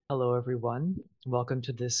Hello, everyone. Welcome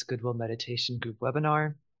to this Goodwill Meditation Group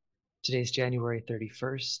webinar. Today's January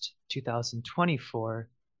 31st, 2024.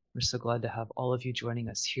 We're so glad to have all of you joining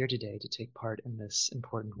us here today to take part in this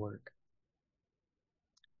important work.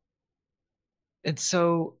 And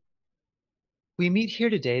so we meet here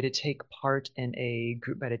today to take part in a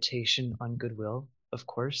group meditation on Goodwill, of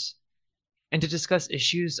course, and to discuss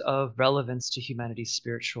issues of relevance to humanity's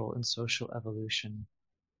spiritual and social evolution.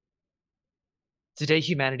 Today,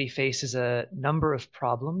 humanity faces a number of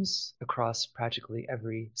problems across practically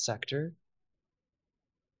every sector.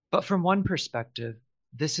 But from one perspective,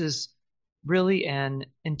 this is really an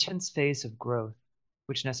intense phase of growth,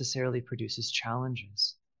 which necessarily produces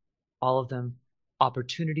challenges, all of them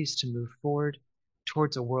opportunities to move forward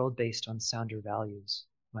towards a world based on sounder values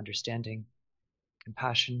of understanding,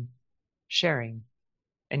 compassion, sharing,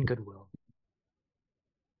 and goodwill.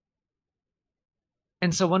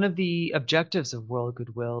 And so one of the objectives of World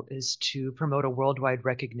Goodwill is to promote a worldwide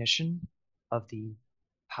recognition of the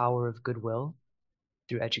power of goodwill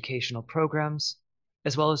through educational programs,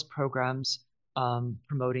 as well as programs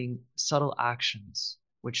promoting subtle actions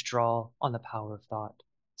which draw on the power of thought,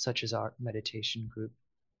 such as our meditation group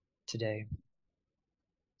today.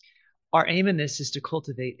 Our aim in this is to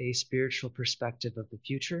cultivate a spiritual perspective of the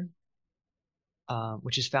future,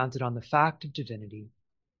 which is founded on the fact of divinity,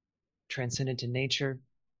 transcendent in nature,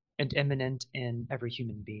 and immanent in every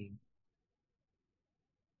human being.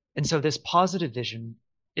 And so this positive vision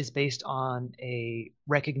is based on a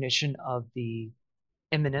recognition of the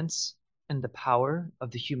immanence and the power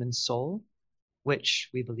of the human soul, which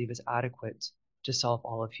we believe is adequate to solve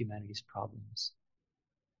all of humanity's problems.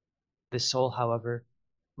 This soul, however,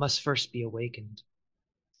 must first be awakened.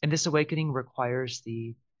 And this awakening requires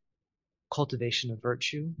the cultivation of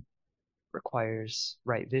virtue, requires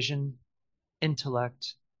right vision,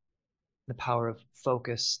 intellect, the power of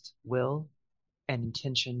focused will and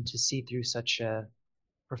intention to see through such a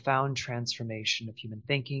profound transformation of human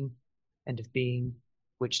thinking and of being,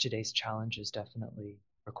 which today's challenges definitely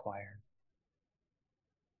require.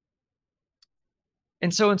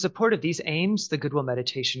 And so in support of these aims, the Goodwill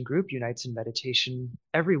Meditation Group unites in meditation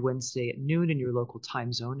every Wednesday at noon in your local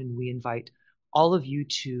time zone, and we invite all of you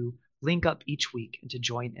to link up each week and to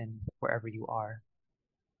join in wherever you are.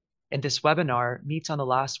 And this webinar meets on the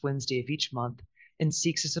last Wednesday of each month and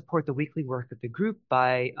seeks to support the weekly work of the group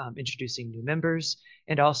by introducing new members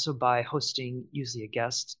and also by hosting usually a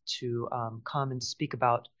guest to come and speak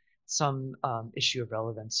about some issue of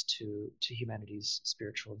relevance to humanity's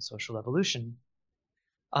spiritual and social evolution.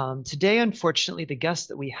 Today, unfortunately, the guest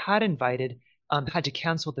that we had invited had to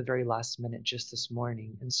cancel at the very last minute just this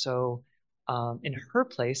morning. And so in her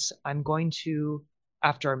place, I'm going to,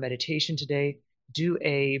 after our meditation today, do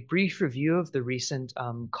a brief review of the recent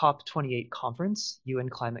COP28 conference, UN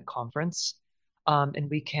Climate Conference. And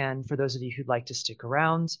we can, for those of you who'd like to stick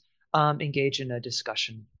around, engage in a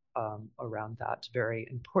discussion around that very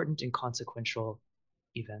important and consequential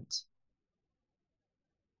event.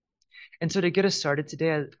 And so to get us started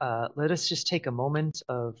today, let us just take a moment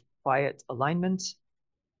of quiet alignment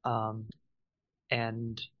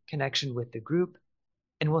and connection with the group,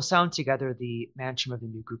 and we'll sound together the mantra of the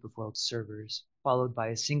new group of world servers, followed by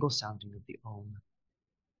a single sounding of the Om.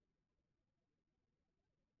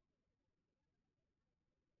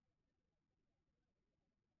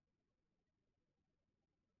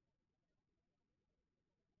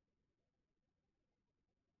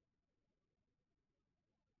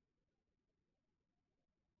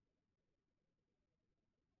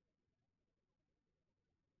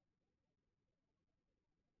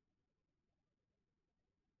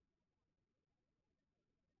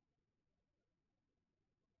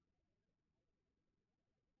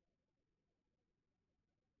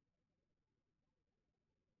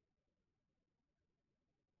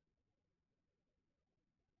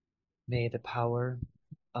 May the power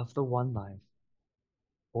of the one life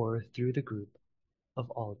pour through the group of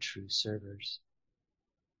all true servers.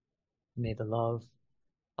 May the love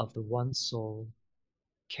of the one soul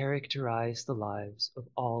characterize the lives of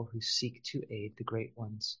all who seek to aid the great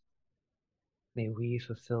ones. May we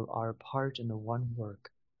fulfill our part in the one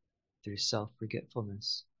work through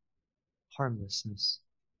self-forgetfulness, harmlessness,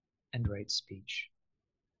 and right speech.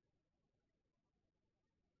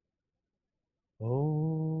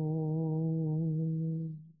 Om.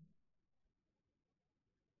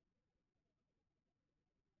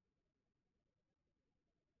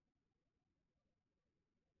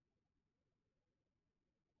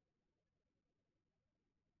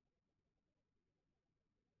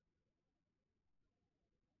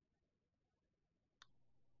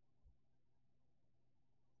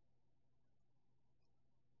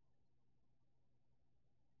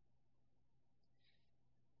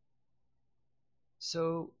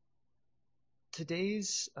 So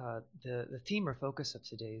the theme or focus of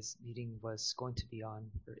today's meeting was going to be on,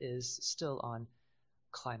 or is still on,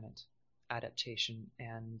 climate adaptation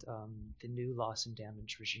and the new loss and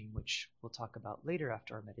damage regime, which we'll talk about later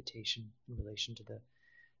after our meditation in relation to the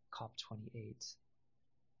COP28.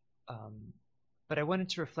 But I wanted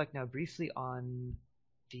to reflect now briefly on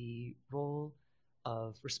the role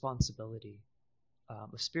of responsibility,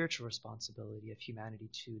 of spiritual responsibility of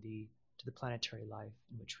humanity to the planetary life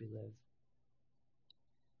in which we live.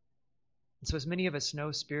 And so, as many of us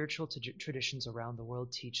know, spiritual traditions around the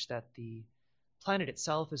world teach that the planet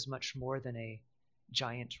itself is much more than a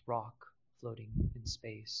giant rock floating in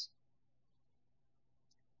space.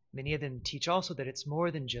 Many of them teach also that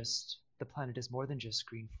the planet is more than just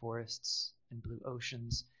green forests and blue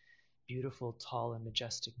oceans, beautiful, tall, and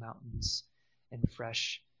majestic mountains, and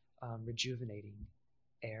fresh, rejuvenating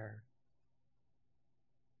air.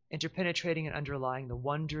 Interpenetrating and underlying the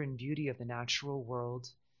wonder and beauty of the natural world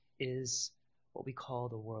is what we call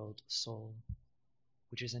the world soul,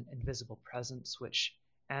 which is an invisible presence which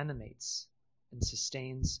animates and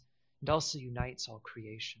sustains and also unites all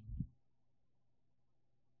creation.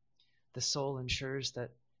 The soul ensures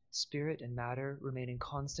that spirit and matter remain in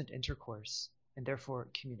constant intercourse and therefore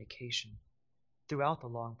communication throughout the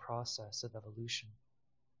long process of evolution.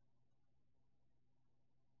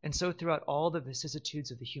 And so throughout all the vicissitudes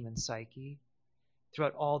of the human psyche,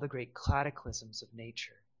 throughout all the great cataclysms of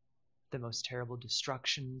nature, the most terrible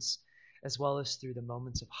destructions, as well as through the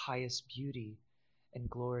moments of highest beauty and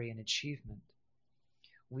glory and achievement,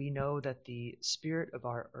 we know that the spirit of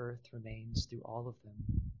our earth remains through all of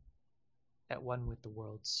them, at one with the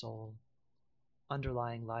world's soul,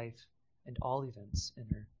 underlying life and all events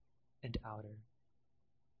inner and outer.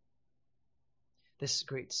 This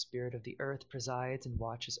great spirit of the earth presides and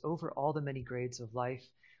watches over all the many grades of life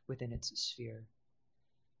within its sphere,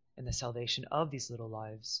 and the salvation of these little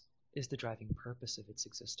lives is the driving purpose of its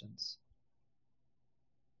existence.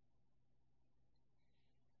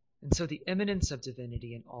 And so the immanence of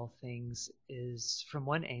divinity in all things is, from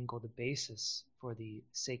one angle, the basis for the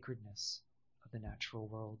sacredness of the natural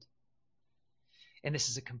world. And this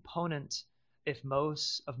is a component if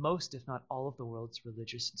most, if not all, of the world's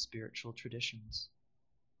religious and spiritual traditions.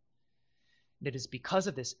 And it is because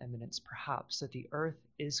of this immanence, perhaps, that the earth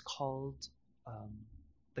is called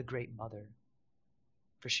the Great Mother,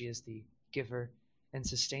 for she is the giver and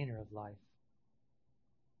sustainer of life.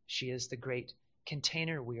 She is the great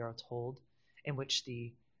container, we are told, in which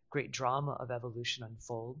the great drama of evolution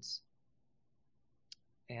unfolds.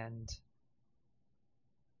 And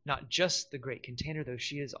not just the great container, though,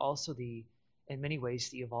 she is also in many ways,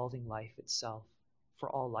 the evolving life itself, for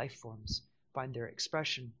all life forms find their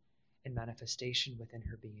expression and manifestation within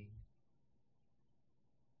her being.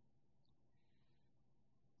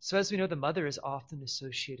 So as we know, the mother is often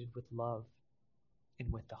associated with love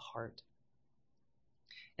and with the heart.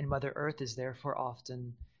 And Mother Earth is therefore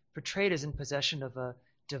often portrayed as in possession of a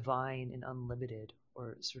divine and unlimited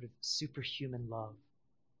or sort of superhuman love.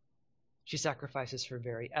 She sacrifices her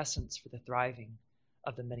very essence for the thriving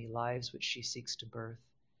of the many lives which she seeks to birth,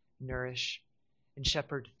 nourish, and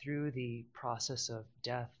shepherd through the process of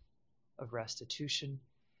death, of restitution,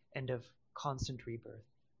 and of constant rebirth,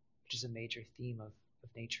 which is a major theme of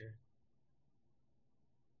nature.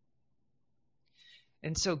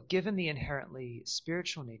 And so, given the inherently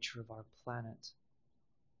spiritual nature of our planet,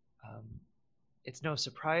 it's no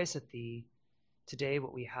surprise that today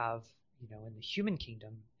what we have, in the human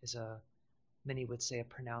kingdom is many would say a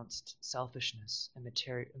pronounced selfishness and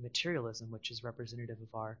materialism, which is representative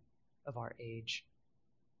of our age.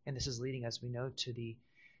 And this is leading, as we know, to the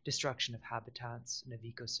destruction of habitats and of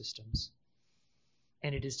ecosystems.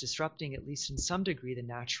 And it is disrupting, at least in some degree, the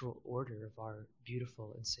natural order of our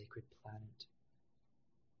beautiful and sacred planet.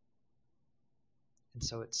 And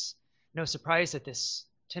so it's no surprise that this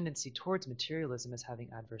tendency towards materialism is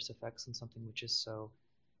having adverse effects on something which is so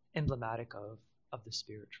emblematic of the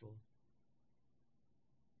spiritual.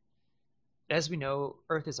 As we know,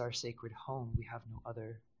 Earth is our sacred home. We have no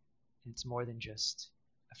other. And it's more than just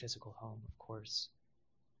a physical home, of course.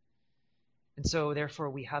 And so, therefore,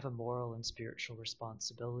 we have a moral and spiritual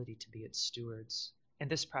responsibility to be its stewards. And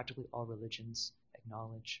this practically all religions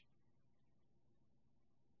acknowledge.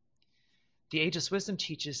 The ageless wisdom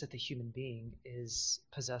teaches that the human being is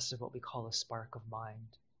possessed of what we call a spark of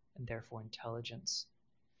mind, and therefore intelligence.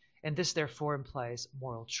 And this, therefore, implies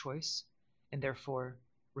moral choice, and therefore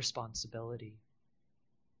responsibility.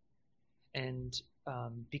 And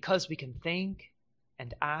because we can think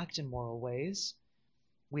and act in moral ways,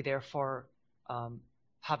 we therefore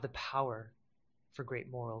have the power for great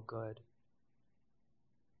moral good.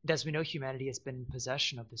 As we know, humanity has been in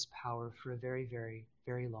possession of this power for a very, very,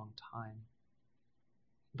 very long time.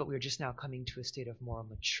 But we are just now coming to a state of moral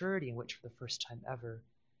maturity in which, for the first time ever,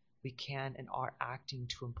 we can and are acting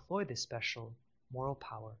to employ this special moral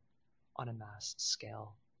power on a mass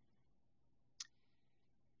scale.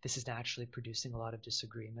 This is naturally producing a lot of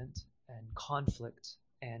disagreement and conflict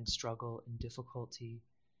and struggle and difficulty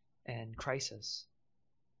and crisis.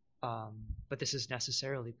 But this is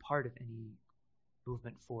necessarily part of any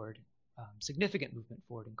movement forward, significant movement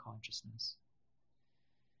forward in consciousness.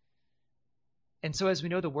 And so, as we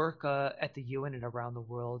know, the work at the UN and around the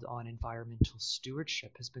world on environmental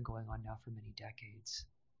stewardship has been going on now for many decades.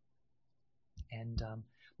 And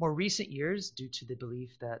more recent years, due to the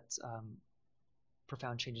belief that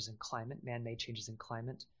profound changes in climate, man-made changes in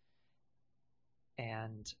climate,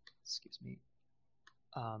 and,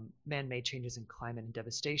 man-made changes in climate and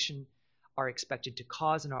devastation are expected to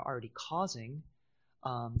cause and are already causing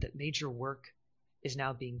that major work is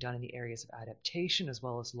now being done in the areas of adaptation as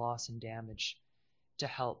well as loss and damage to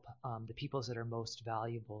help the peoples that are most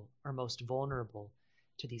valuable or most vulnerable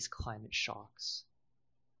to these climate shocks.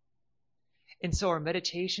 And so our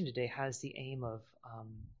meditation today has the aim of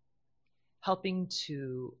helping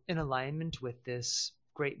to, in alignment with this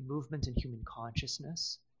great movement in human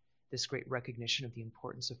consciousness, this great recognition of the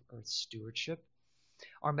importance of Earth stewardship,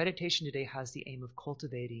 our meditation today has the aim of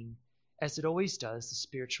cultivating, as it always does, the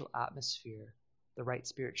spiritual atmosphere, the right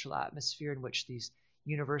spiritual atmosphere in which these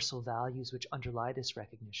universal values which underlie this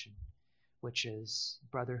recognition, which is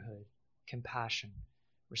brotherhood, compassion,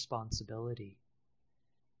 responsibility,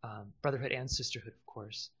 brotherhood and sisterhood, of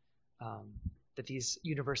course, that these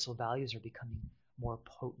universal values are becoming more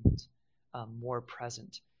potent, more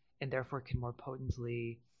present, and therefore can more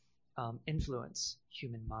potently influence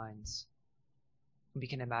human minds. We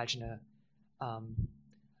can imagine an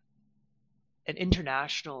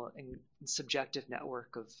international and subjective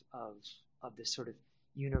network of this sort of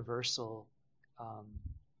universal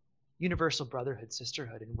brotherhood,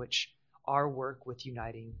 sisterhood, in which our work with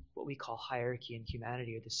uniting what we call hierarchy and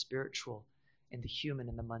humanity, or the spiritual and the human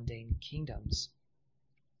and the mundane kingdoms,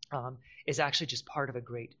 is actually just part of a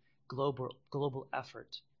great global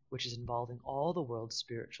effort, which is involving all the world's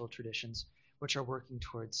spiritual traditions, which are working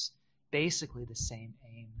towards basically the same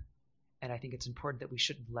aim. And I think it's important that we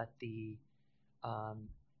shouldn't let the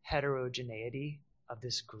heterogeneity of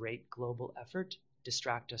this great global effort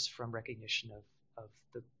distract us from recognition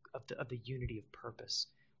of the unity of purpose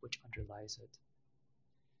which underlies it.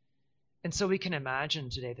 And so we can imagine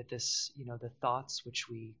today that this, the thoughts which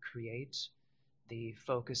we create, the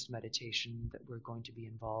focused meditation that we're going to be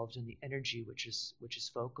involved in, the energy which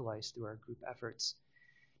is focalized through our group efforts,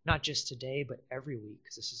 not just today but every week,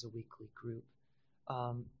 because this is a weekly group,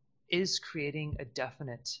 is creating a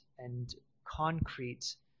definite and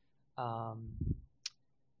concrete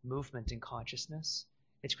movement in consciousness.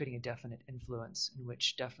 It's creating a definite influence in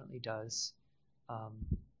which definitely does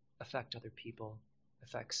affect other people,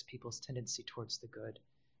 affects people's tendency towards the good,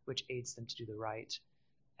 which aids them to do the right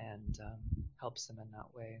and helps them in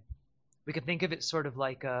that way. We can think of it sort of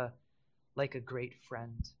like a great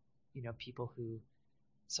friend, people who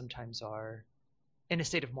sometimes are in a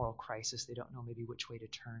state of moral crisis. They don't know maybe which way to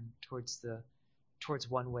turn towards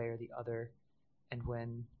one way or the other. And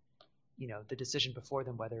when, the decision before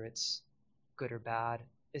them, whether it's good or bad,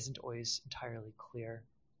 isn't always entirely clear.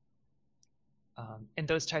 In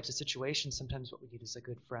those types of situations, sometimes what we need is a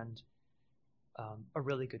good friend, a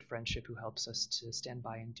really good friendship who helps us to stand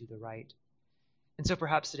by and do the right. And so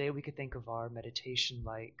perhaps today we could think of our meditation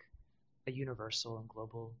like a universal and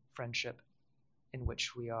global friendship in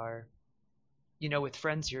which we are, with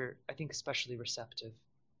friends, you're, I think, especially receptive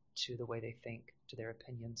to the way they think, to their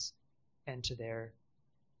opinions, and to their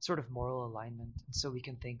sort of moral alignment. And so we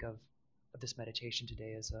can think of this meditation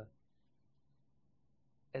today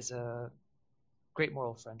as a great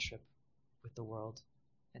moral friendship with the world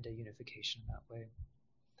and a unification in that way.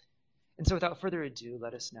 And so without further ado,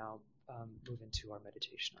 let us now move into our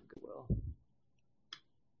meditation on Goodwill.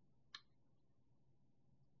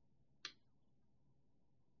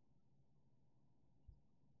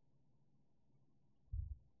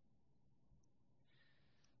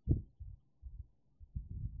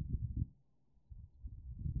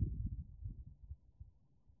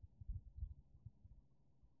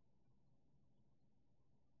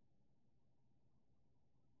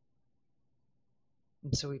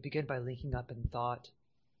 And so we begin by linking up in thought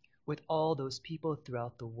with all those people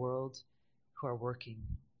throughout the world who are working,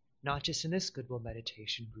 not just in this Goodwill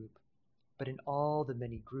meditation group, but in all the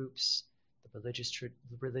many groups, the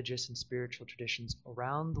religious and spiritual traditions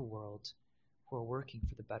around the world who are working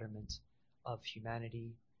for the betterment of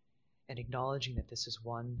humanity, and acknowledging that this is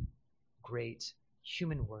one great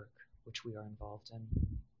human work which we are involved in.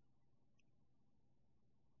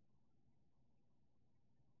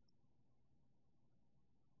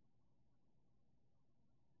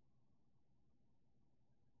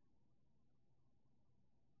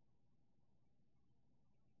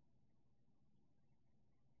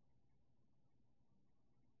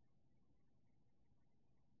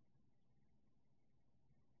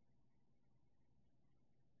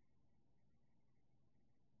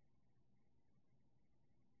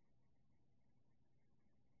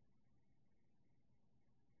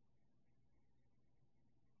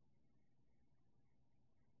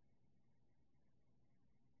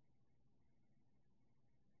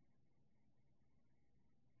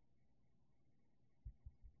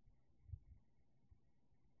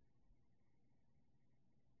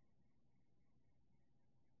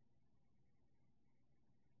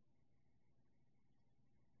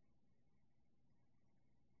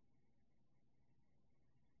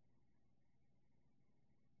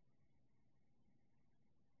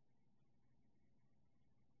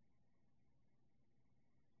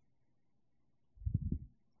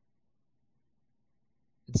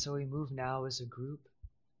 And so we move now as a group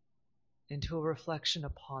into a reflection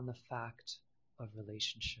upon the fact of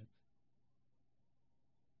relationship.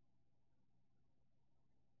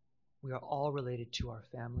 We are all related to our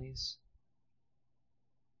families.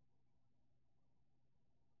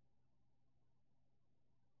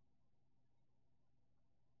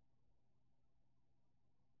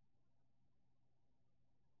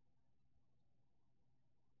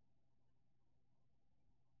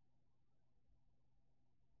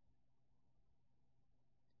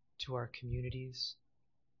 To our communities,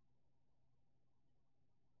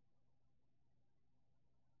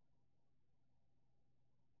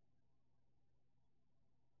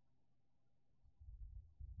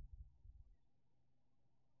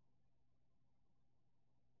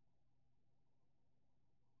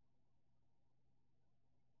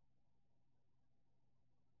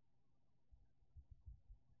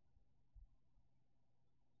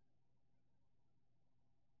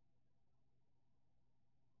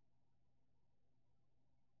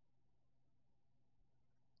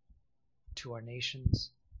 to our nations,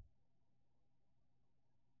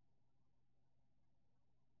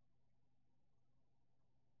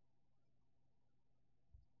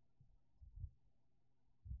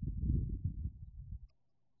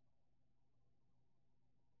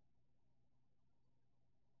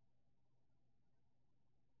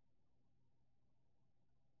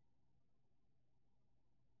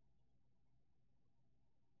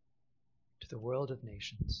 to the world of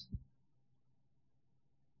nations.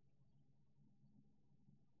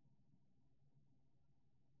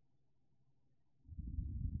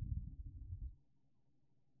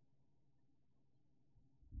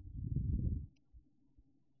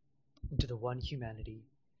 Into the one humanity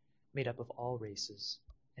made up of all races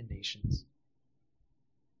and nations.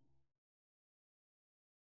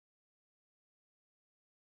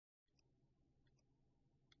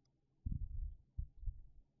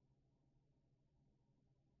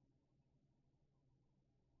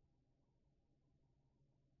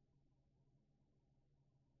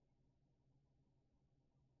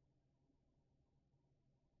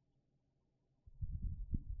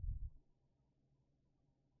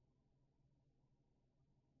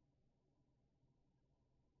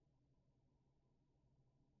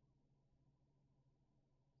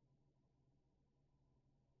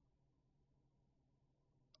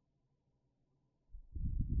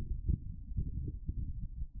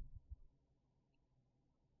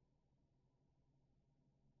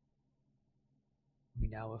 We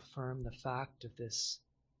now affirm the fact of this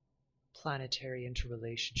planetary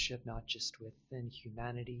interrelationship, not just within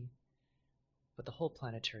humanity, but the whole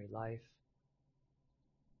planetary life.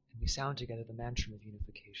 And we sound together the mantra of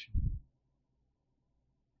unification.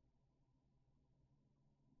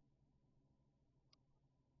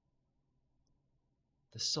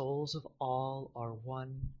 The souls of all are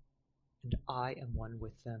one, and I am one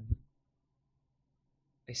with them.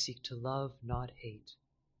 I seek to love, not hate.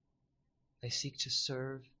 I seek to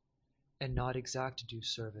serve and not exact due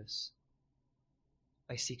service.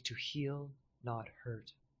 I seek to heal, not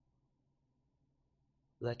hurt.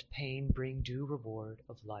 Let pain bring due reward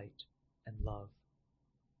of light and love.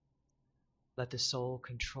 Let the soul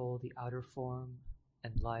control the outer form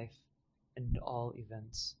and life and all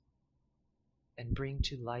events, and bring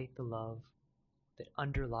to light the love that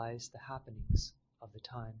underlies the happenings of the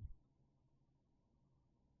time.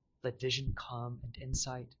 Let vision come and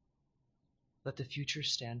insight. Let the future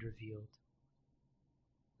stand revealed.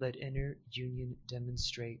 Let inner union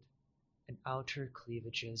demonstrate and outer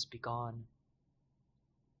cleavages be gone.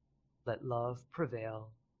 Let love prevail.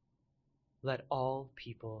 Let all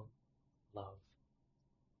people love.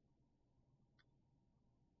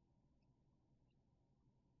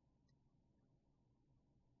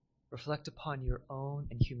 Reflect upon your own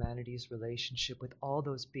and humanity's relationship with all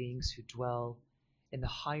those beings who dwell in the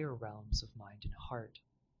higher realms of mind and heart.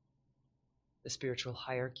 The spiritual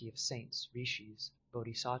hierarchy of saints, rishis,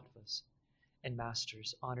 bodhisattvas, and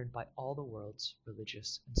masters honored by all the world's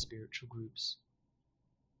religious and spiritual groups.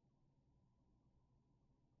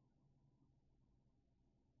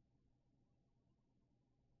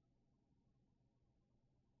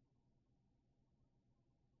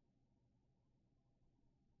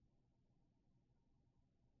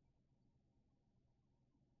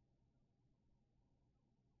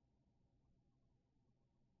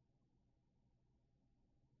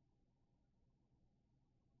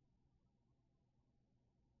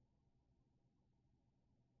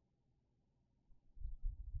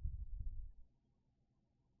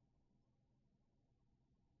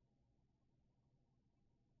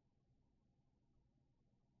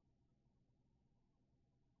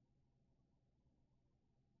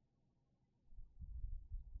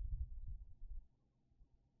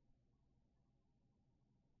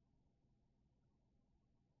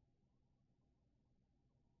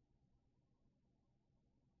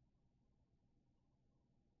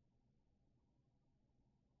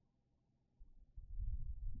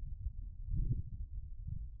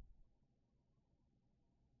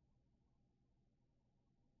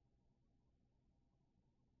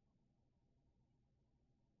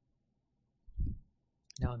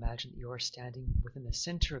 Now imagine that you are standing within the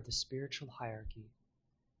center of the spiritual hierarchy,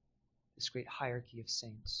 this great hierarchy of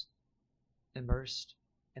saints, immersed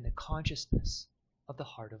in the consciousness of the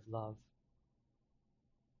heart of love.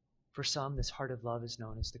 For some, this heart of love is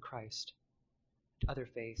known as the Christ. Other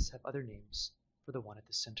faiths have other names for the one at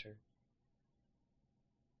the center.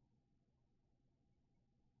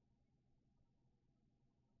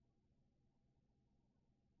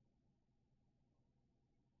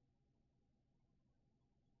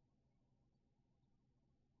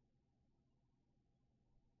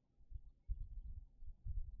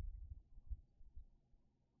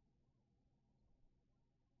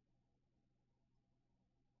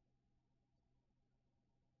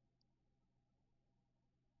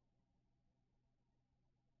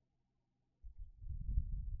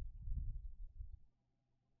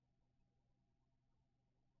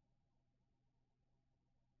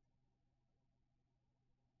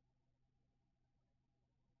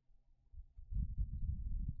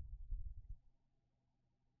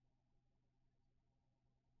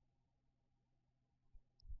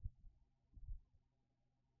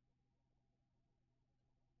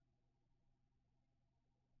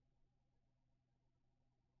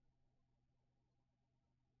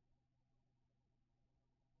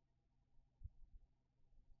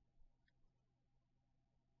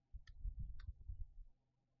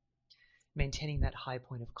 Maintaining that high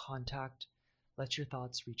point of contact, let your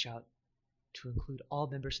thoughts reach out to include all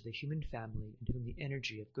members of the human family in whom the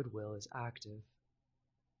energy of goodwill is active.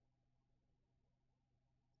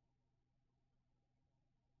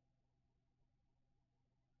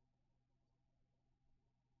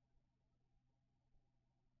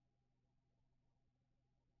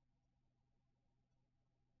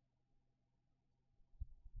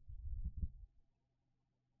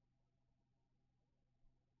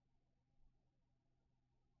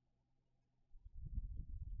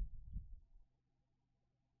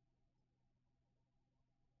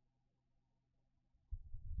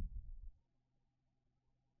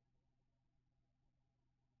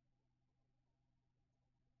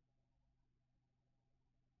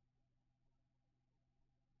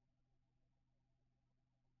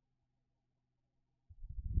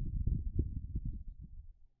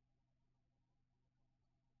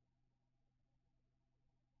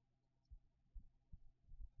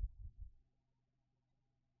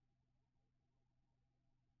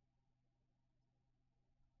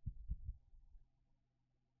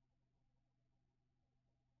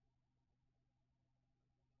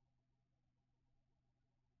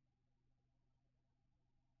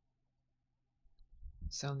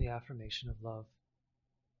 Sound the affirmation of love.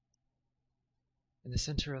 In the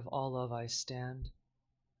center of all love I stand.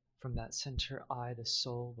 From that center I, the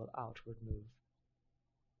soul, will outward move.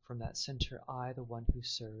 From that center I, the one who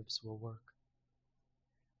serves, will work.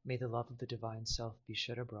 May the love of the divine self be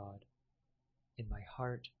shed abroad, in my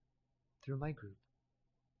heart, through my group,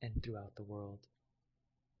 and throughout the world.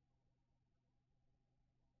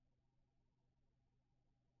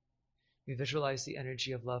 We visualize the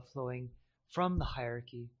energy of love flowing from the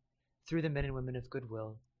hierarchy, through the men and women of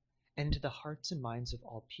goodwill, and into the hearts and minds of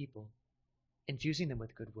all people, infusing them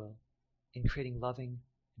with goodwill, and creating loving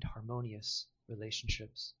and harmonious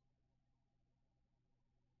relationships.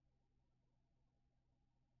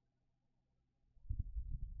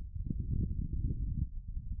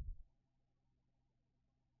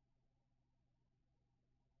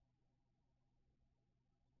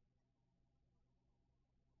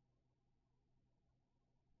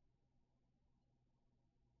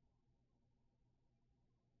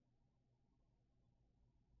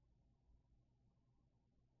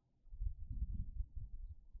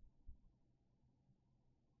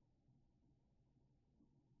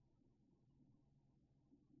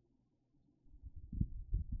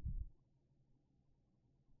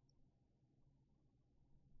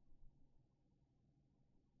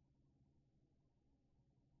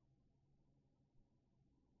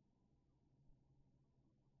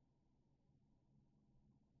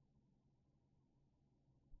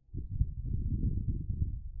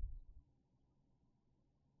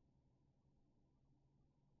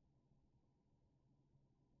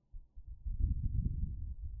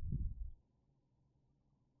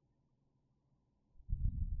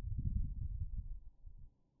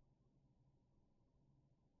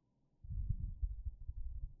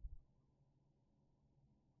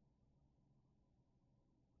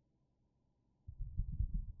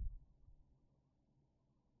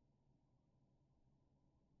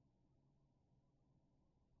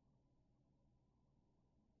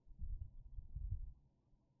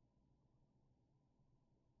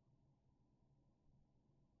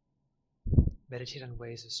 Meditate on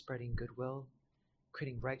ways of spreading goodwill,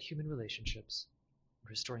 creating right human relationships, and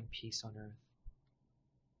restoring peace on earth.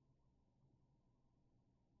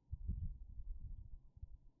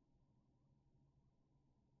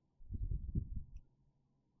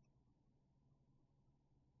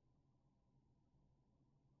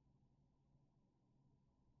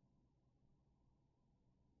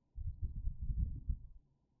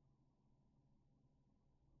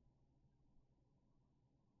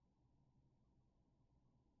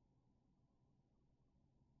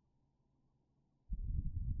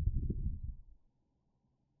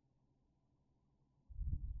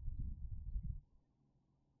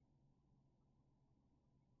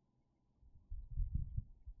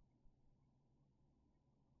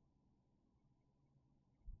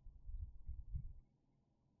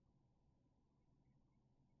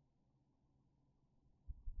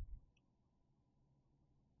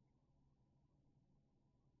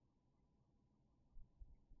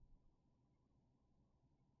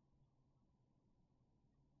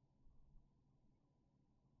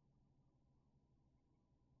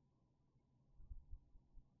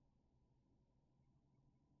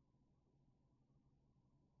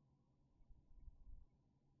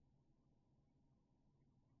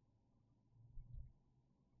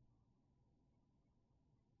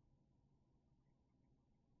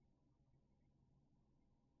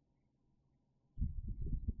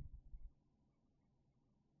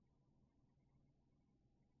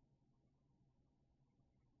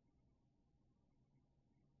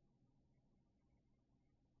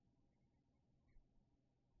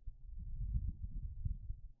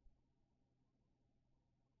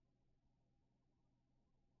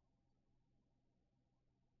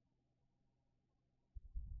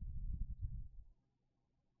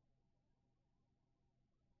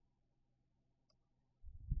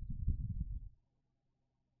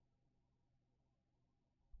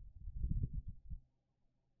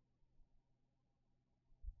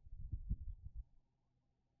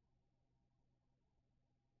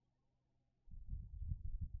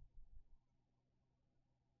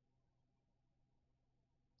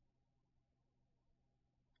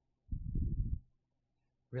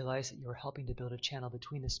 Realize that you are helping to build a channel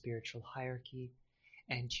between the spiritual hierarchy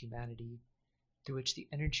and humanity through which the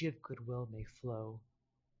energy of goodwill may flow,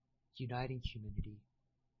 uniting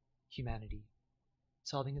humanity,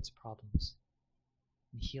 solving its problems,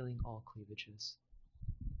 and healing all cleavages.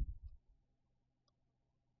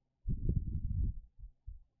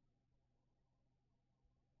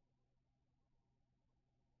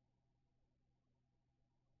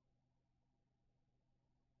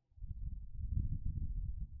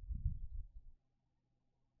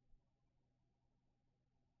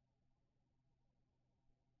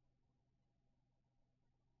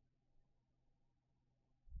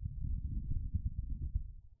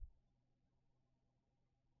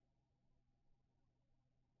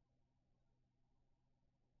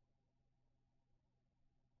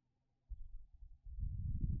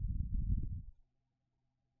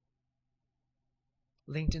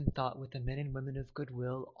 Linked in thought with the men and women of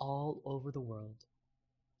Goodwill all over the world,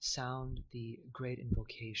 sound the great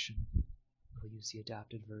invocation. We'll use the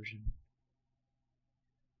adapted version.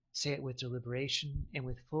 Say it with deliberation and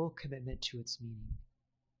with full commitment to its meaning,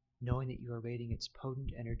 knowing that you are radiating its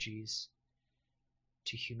potent energies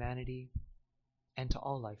to humanity and to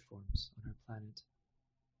all life forms on our planet.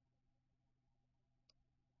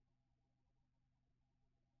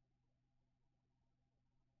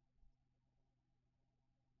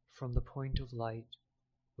 From the point of light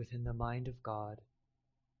within the mind of God,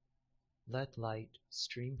 let light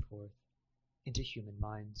stream forth into human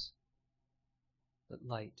minds. Let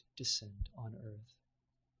light descend on earth.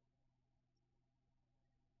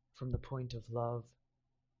 From the point of love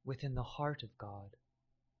within the heart of God,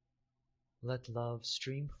 let love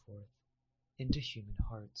stream forth into human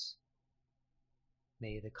hearts.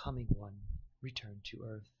 May the coming one return to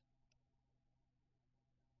earth.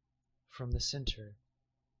 From the center,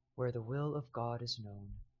 where the will of God is known,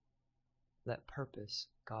 let purpose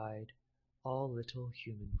guide all little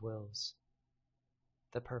human wills,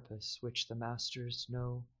 the purpose which the masters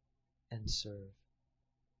know and serve.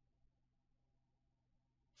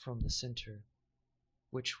 From the center,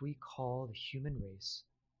 which we call the human race,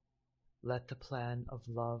 let the plan of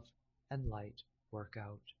love and light work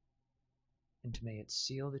out, and may it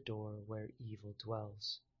seal the door where evil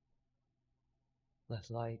dwells.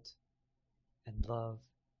 Let light and love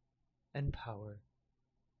and power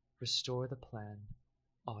restore the plan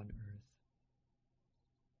on earth.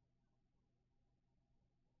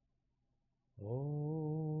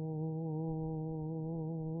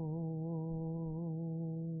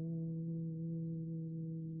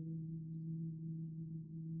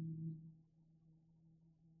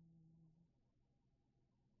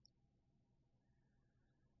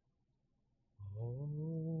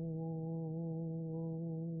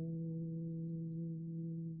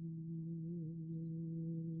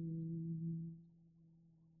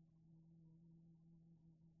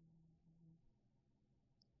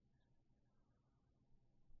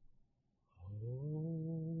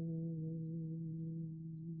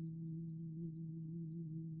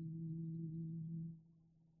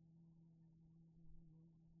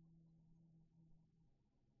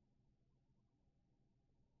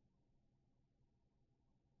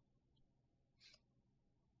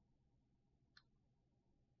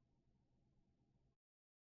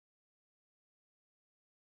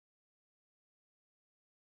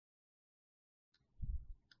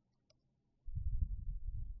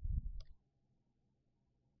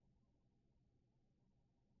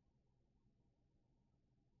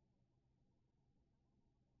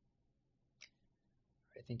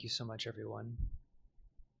 Thank you so much, everyone.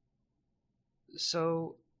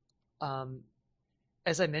 So,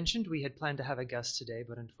 as I mentioned, we had planned to have a guest today,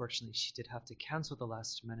 but unfortunately she did have to cancel the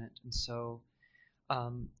last minute. And so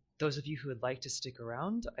those of you who would like to stick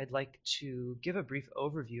around, I'd like to give a brief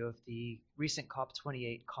overview of the recent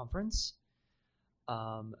COP28 conference,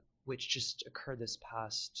 which just occurred this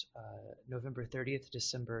past November 30th,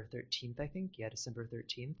 December 13th, I think. Yeah, December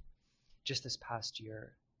 13th, just this past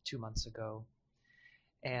year, 2 months ago.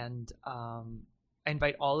 And I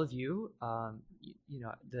invite all of you,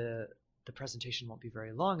 the presentation won't be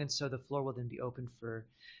very long, and so the floor will then be open for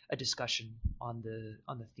a discussion on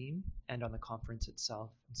the theme and on the conference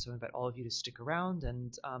itself. And so I invite all of you to stick around,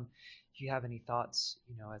 and if you have any thoughts,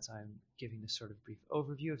 as I'm giving this sort of brief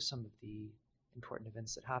overview of some of the important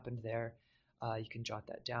events that happened there, you can jot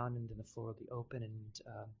that down, and then the floor will be open,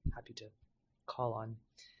 and happy to call on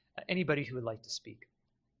anybody who would like to speak.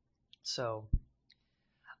 So,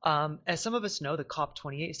 as some of us know, the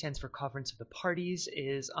COP28 stands for Conference of the Parties,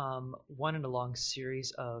 is one in a long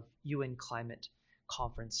series of UN climate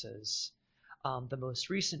conferences. The most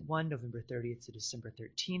recent one, November 30th to December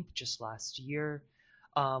 13th, just last year,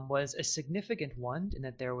 was a significant one in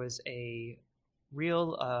that there was a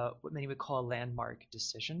real, what many would call a landmark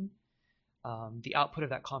decision. The output of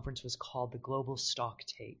that conference was called the Global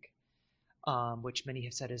Stocktake, which many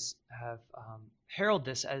have said have heralded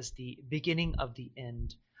this as the beginning of the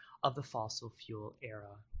end of the fossil fuel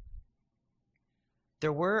era.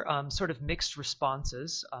 There were sort of mixed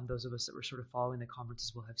responses. Those of us that were sort of following the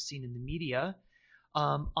conferences will have seen in the media.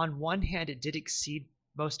 On one hand, it did exceed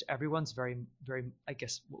most everyone's very, very, I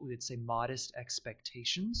guess, what we would say modest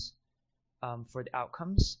expectations for the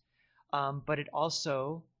outcomes. But it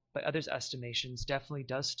also, by others' estimations, definitely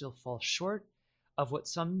does still fall short of what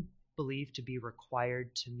some believe to be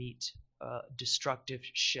required to meet destructive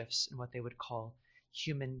shifts in what they would call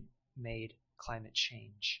human-made climate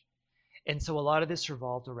change. And so a lot of this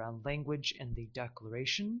revolved around language and the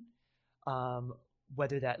declaration,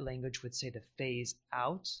 whether that language would say the phase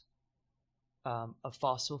out of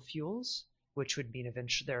fossil fuels, which would mean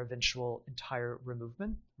their eventual entire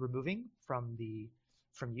removing from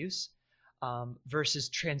use, versus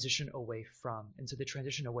transition away from. And so the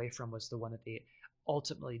transition away from was the one that they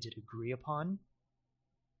ultimately did agree upon.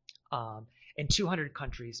 And 200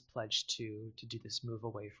 countries pledged to do this move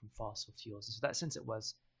away from fossil fuels. And so that sense it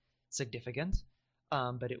was significant,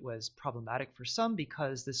 but it was problematic for some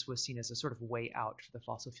because this was seen as a sort of way out for the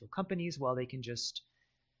fossil fuel companies. Well, they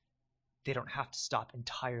don't have to stop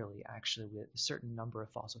entirely, actually. With a certain number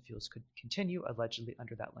of fossil fuels could continue, allegedly,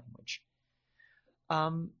 under that language.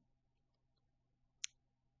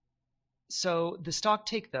 So the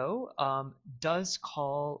stocktake, though, does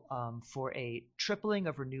call for a tripling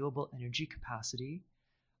of renewable energy capacity,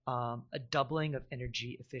 a doubling of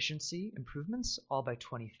energy efficiency improvements, all by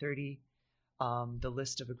 2030. The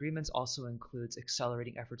list of agreements also includes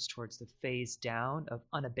accelerating efforts towards the phase down of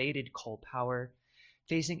unabated coal power,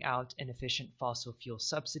 phasing out inefficient fossil fuel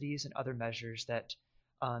subsidies, and other measures that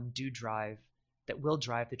will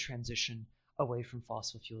drive the transition away from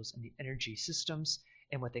fossil fuels in the energy systems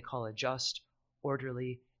in what they call a just,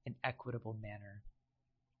 orderly, and equitable manner.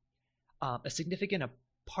 A significant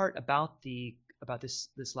part about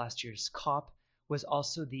this last year's COP was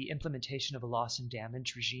also the implementation of a loss and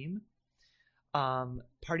damage regime.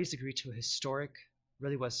 Parties agreed to a historic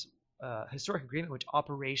agreement which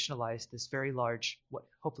operationalized this very large, what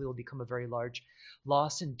hopefully will become a very large,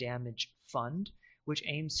 loss and damage fund, which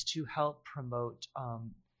aims to help promote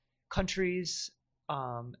countries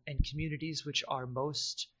and communities which are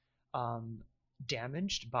most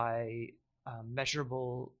damaged by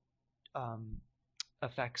measurable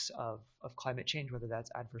effects of climate change, whether that's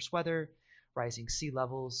adverse weather, rising sea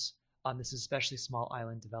levels. This is especially small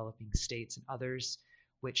island developing states and others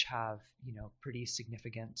which have, pretty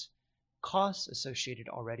significant costs associated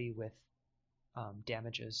already with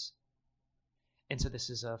damages. And so this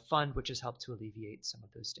is a fund which has helped to alleviate some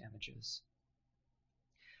of those damages.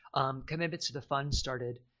 Commitments to the fund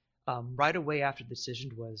started right away after the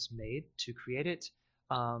decision was made to create it.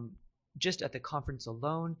 Just at the conference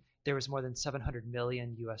alone, there was more than $700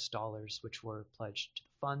 million which were pledged to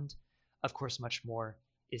the fund. Of course, much more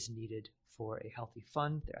is needed for a healthy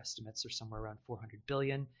fund. Their estimates are somewhere around 400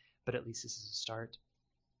 billion, but at least this is a start.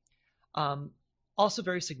 Also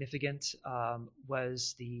very significant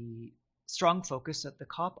was the strong focus at the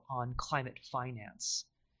COP on climate finance.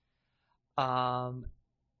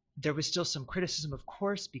 There was still some criticism, of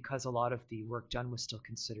course, because a lot of the work done was still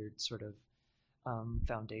considered sort of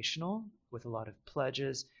foundational, with a lot of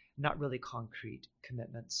pledges, not really concrete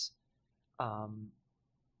commitments.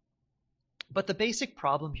 But the basic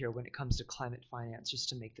problem here when it comes to climate finance, just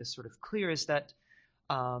to make this sort of clear, is that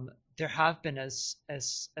there have been, as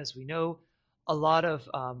we know, a lot of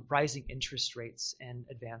rising interest rates in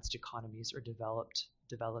advanced economies or developed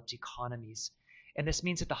economies. And this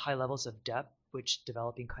means that the high levels of debt which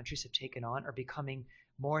developing countries have taken on are becoming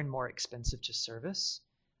more and more expensive to service.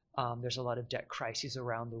 There's a lot of debt crises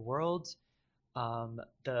around the world.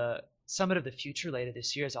 The Summit of the Future later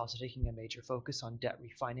this year is also taking a major focus on debt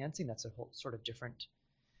refinancing. That's a whole sort of different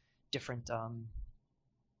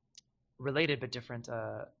related but different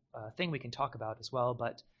thing we can talk about as well.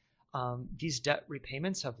 But these debt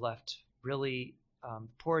repayments have left really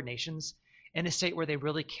poor nations in a state where they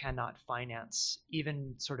really cannot finance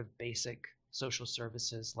even sort of basic social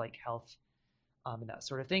services like health and that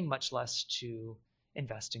sort of thing, much less to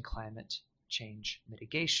invest in climate change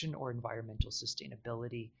mitigation or environmental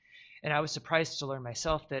sustainability. And I was surprised to learn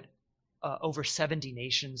myself that over 70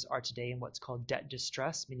 nations are today in what's called debt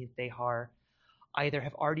distress, meaning they are either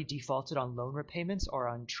have already defaulted on loan repayments or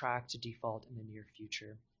on track to default in the near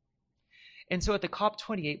future. And so at the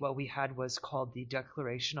COP28, what we had was called the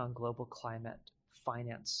Declaration on Global Climate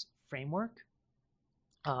Finance Framework.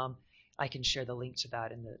 I can share the link to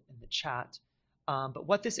that in the chat. But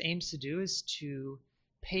what this aims to do is to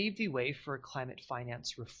pave the way for climate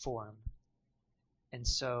finance reform. And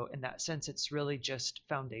so in that sense, it's really just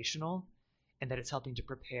foundational in that it's helping to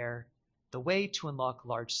prepare the way to unlock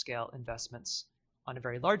large-scale investments on a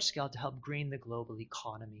very large scale to help green the global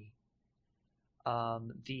economy.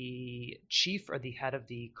 The chief or the head of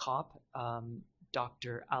the COP,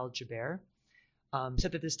 Dr. Al-Jaber,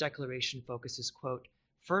 said that this declaration focuses, quote,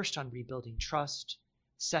 first on rebuilding trust,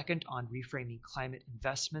 second on reframing climate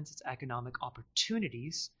investments, its economic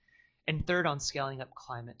opportunities, and third on scaling up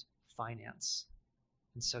climate finance.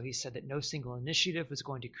 And so he said that no single initiative was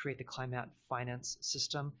going to create the climate finance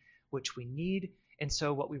system which we need. And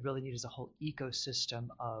so what we really need is a whole ecosystem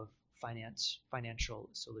of financial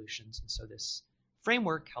solutions. And so this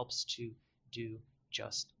framework helps to do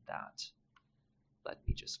just that. Let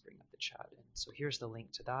me just bring up the chat. And so here's the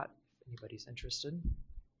link to that if anybody's interested.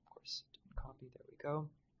 Of course, didn't copy. There we go.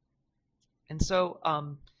 And so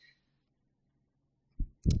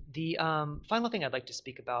the final thing I'd like to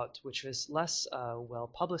speak about, which was less well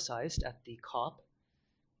publicized at the COP,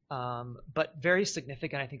 but very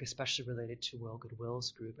significant, I think, especially related to Will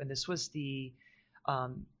Goodwill's group. And this was the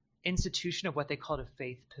institution of what they called a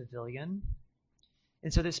faith pavilion.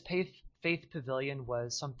 And so this faith pavilion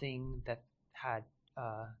was something that had,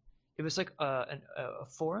 it was like a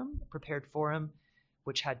forum, a prepared forum,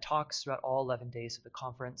 which had talks throughout all 11 days of the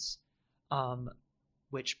conference,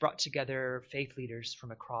 which brought together faith leaders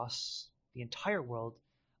from across the entire world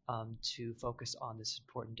to focus on this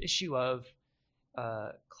important issue of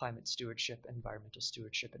climate stewardship, environmental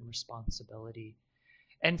stewardship, and responsibility.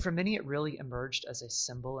 And for many, it really emerged as a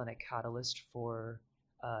symbol and a catalyst for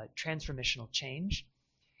transformational change,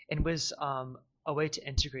 and was a way to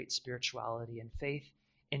integrate spirituality and faith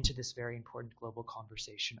into this very important global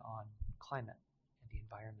conversation on climate and the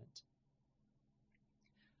environment.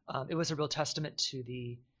 It was a real testament to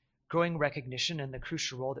the growing recognition and the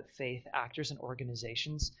crucial role that faith actors and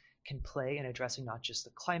organizations can play in addressing not just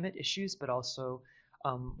the climate issues, but also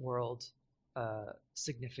world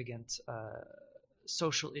significant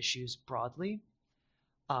social issues broadly.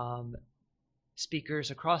 Speakers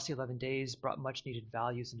across the 11 days brought much needed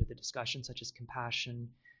values into the discussion, such as compassion,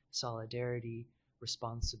 solidarity,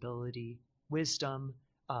 responsibility, wisdom,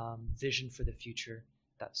 vision for the future,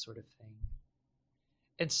 that sort of thing.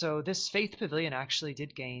 And so this faith pavilion actually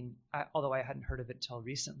did gain, although I hadn't heard of it till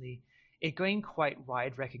recently, it gained quite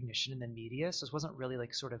wide recognition in the media. So this wasn't really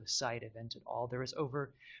like sort of a side event at all. There was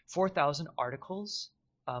over 4,000 articles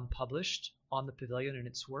published on the pavilion and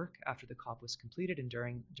its work after the COP was completed and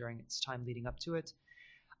during its time leading up to it.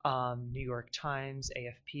 New York Times,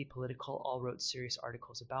 AFP, Political all wrote serious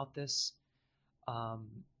articles about this.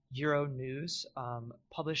 Euro News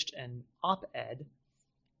published an op-ed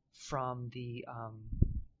from the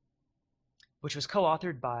which was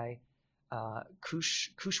co-authored by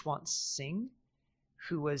Khushwant Singh,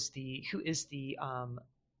 who is the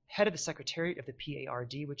head of the Secretariat of the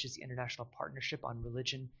PARD, which is the International Partnership on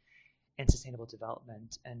Religion and Sustainable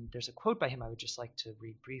Development. And there's a quote by him I would just like to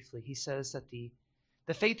read briefly. He says that the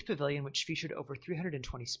Faith Pavilion, which featured over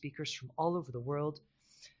 320 speakers from all over the world,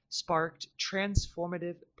 sparked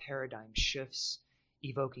transformative paradigm shifts,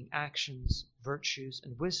 evoking actions, virtues,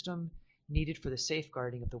 and wisdom needed for the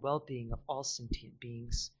safeguarding of the well-being of all sentient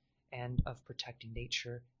beings and of protecting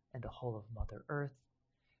nature and the whole of Mother Earth.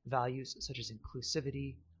 Values such as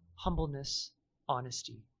inclusivity, humbleness,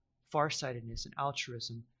 honesty, farsightedness, and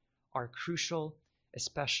altruism are crucial,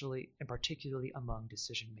 especially and particularly among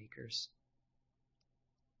decision makers.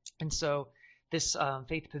 And so this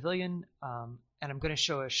Faith Pavilion, and I'm going to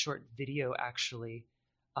show a short video actually,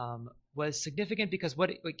 was significant because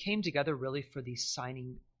what came together really for the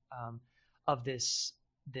signing of this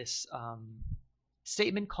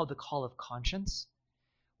statement called the Call of Conscience,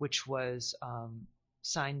 which was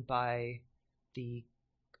signed by the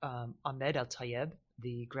Ahmed Al-Tayeb,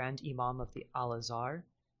 the Grand Imam of the Al-Azhar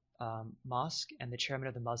Mosque and the Chairman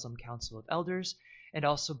of the Muslim Council of Elders, and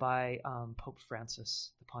also by Pope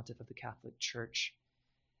Francis, the Pontiff of the Catholic Church.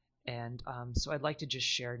 And so I'd like to just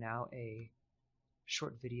share now a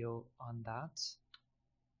short video on that,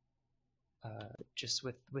 just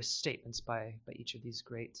with statements by each of these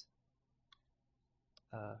great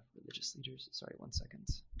religious leaders. Sorry, 1 second.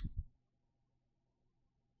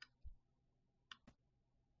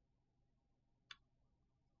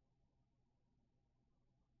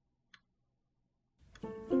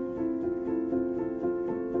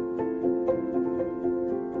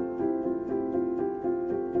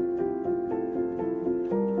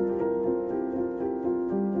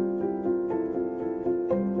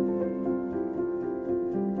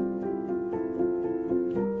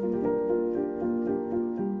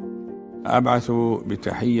 أبعث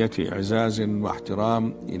بتحية إعزاز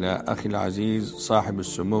واحترام إلى أخي العزيز صاحب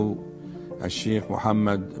السمو الشيخ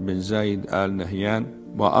محمد بن زايد آل نهيان،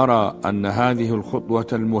 وأرى أن هذه الخطوة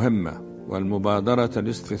المهمة والمبادرة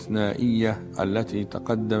الاستثنائية التي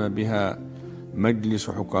تقدم بها مجلس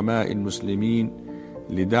حكماء المسلمين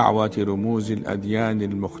لدعوة رموز الأديان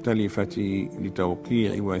المختلفة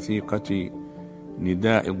لتوقيع وثيقة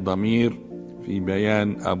نداء الضمير في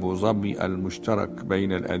بيان أبو ظبي المشترك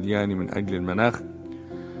بين الأديان من أجل المناخ،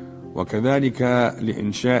 وكذلك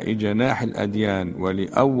لإنشاء جناح الأديان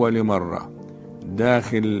ولأول مرة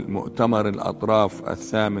داخل مؤتمر الأطراف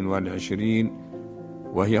 28،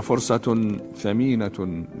 وهي فرصة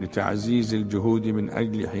ثمينة لتعزيز الجهود من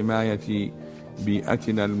أجل حماية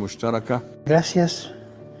بيئتنا المشتركة. Gracias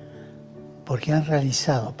porque han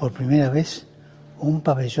realizado por primera vez un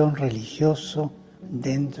pabellón religioso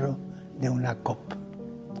dentro de una COP.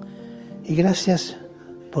 Y gracias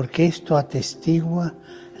porque esto atestigua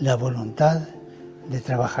la voluntad de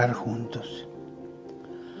trabajar juntos.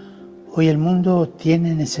 Hoy el mundo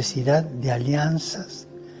tiene necesidad de alianzas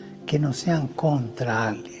que no sean contra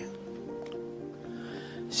alguien,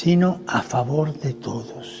 sino a favor de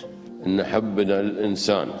todos. إن حبنا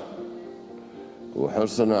الإنسان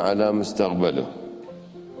وحرصنا على مستقبله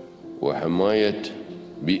وحماية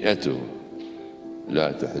بيئته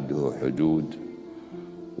لا تحده حدود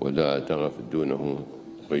ولا تغف دونه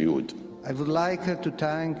قيود. I would like to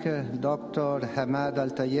thank Dr. Hamad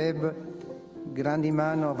Al-Tayeb, Grand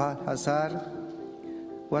Imam of Al-Azhar,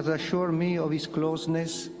 who has assured me of his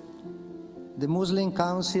closeness, the Muslim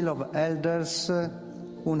Council of Elders,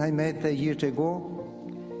 whom I met a year ago,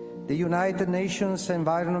 the United Nations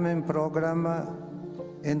Environment Programme,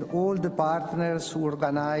 and all the partners who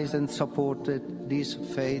organized and supported this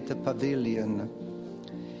Faith Pavilion.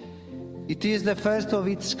 It is the first of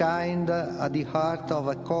its kind at the heart of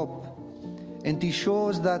a COP, and it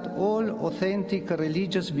shows that all authentic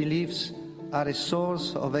religious beliefs are a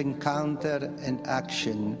source of encounter and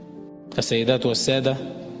action. السيدات والسادة،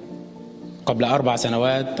 قبل 4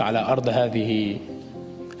 سنوات على أرض هذه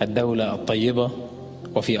الدولة الطيبة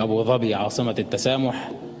وفي أبو ظبي عاصمة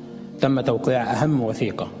التسامح تم توقيع أهم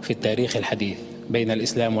وثيقة في التاريخ الحديث بين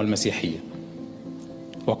الإسلام والمسيحية،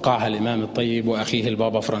 وقعها الإمام الطيب وأخيه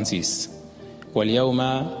البابا فرانسيس. واليوم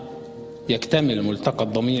يكتمل ملتقى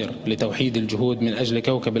الضمير لتوحيد الجهود من أجل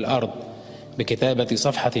كوكب الأرض بكتابة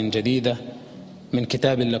صفحة جديدة من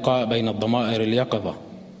كتاب اللقاء بين الضمائر اليقظة،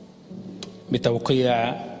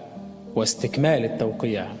 بتوقيع واستكمال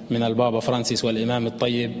التوقيع من البابا فرانسيس والإمام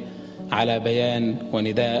الطيب على بيان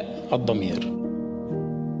ونداء الضمير.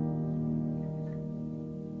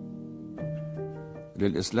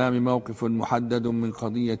 للإسلام موقف محدد من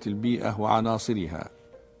قضية البيئة وعناصرها،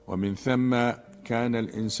 ومن ثم كان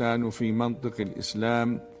الإنسان في منطق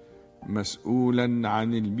الإسلام مسؤولا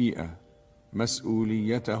عن البيئة،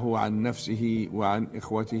 مسؤوليته عن نفسه وعن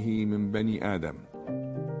إخوته من بني آدم.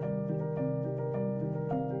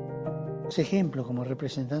 Ejemplo como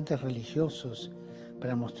representantes religiosos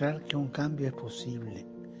para mostrar que un cambio es posible,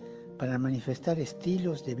 para manifestar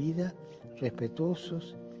estilos de vida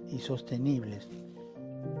respetuosos y sostenibles.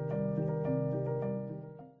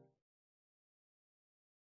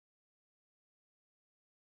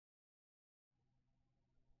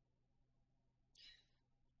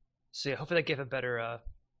 So yeah, hopefully that gave a better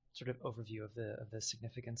sort of overview of the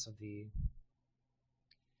significance of the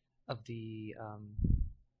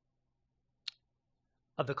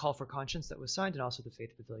call for conscience that was signed, and also the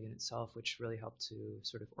Faith Pavilion itself, which really helped to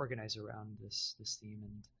sort of organize around this theme.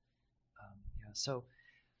 And yeah, so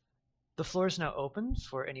the floor is now open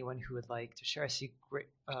for anyone who would like to share. I see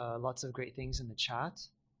lots of great things in the chat.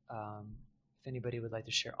 If anybody would like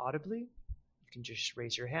to share audibly, you can just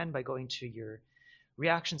raise your hand by going to your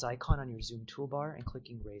reactions icon on your Zoom toolbar and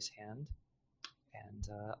clicking raise hand, and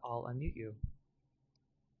I'll unmute you.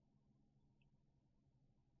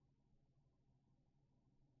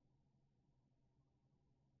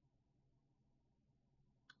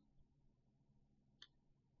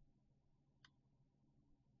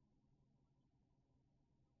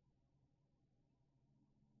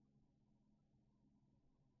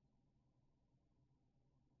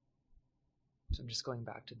 So I'm just going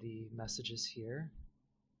back to the messages here.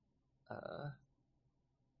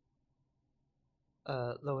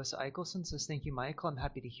 Lois Eichelson says, thank you, Michael. I'm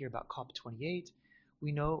happy to hear about COP28.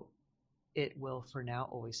 We know it will, for now,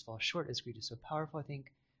 always fall short as greed is so powerful. I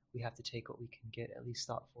think we have to take what we can get, at least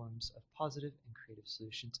thought forms of positive and creative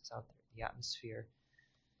solutions is out there in the atmosphere.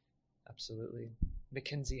 Absolutely.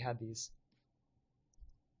 McKinsey had these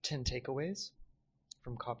 10 takeaways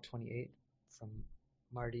from COP28 from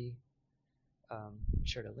Marty.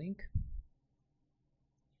 Shared a link.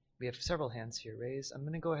 We have several hands here raised. I'm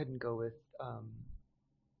going to go ahead and go with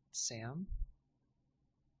Sam.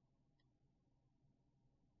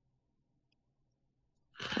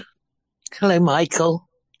 Hello, Michael.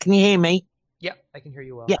 Can you hear me? Yeah, I can hear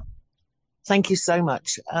you well. Yeah. Thank you so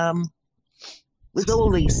much. With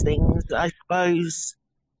all these things, I suppose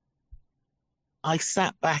I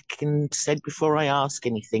sat back and said before I ask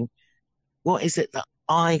anything, what is it that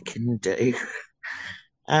I can do?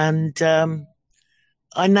 And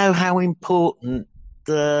I know how important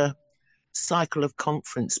the cycle of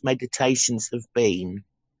conference meditations have been.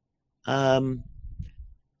 And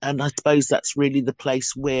I suppose that's really the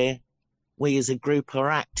place where we as a group are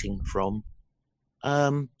acting from.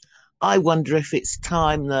 I wonder if it's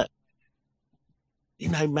time that,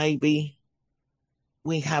 maybe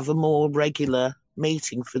we have a more regular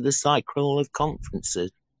meeting for the cycle of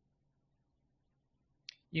conferences.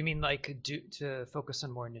 You mean like to focus on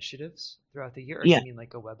more initiatives throughout the year, or do Yeah. you mean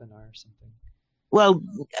like a webinar or something? Well,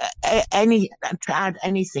 to add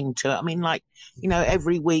anything to it. I mean, like,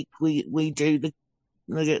 every week we do the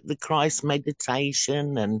Christ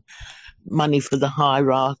meditation and money for the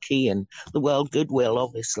hierarchy and the world goodwill,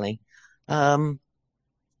 obviously.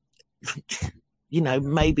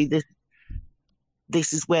 Maybe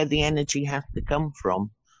this is where the energy has to come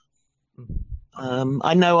from.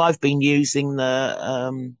 I know I've been using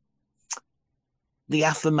the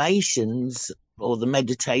affirmations or the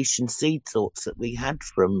meditation seed thoughts that we had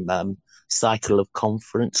from Cycle of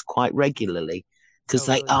Conference quite regularly, because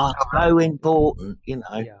they are so important,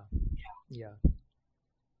 Yeah.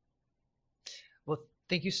 Well,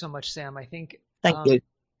 thank you so much, Sam. I think. Thank you.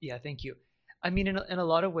 Yeah, thank you. I mean, in a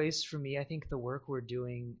lot of ways, for me, I think the work we're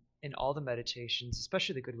doing in all the meditations,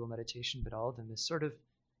 especially the Goodwill meditation, but all of them, is sort of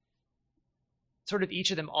each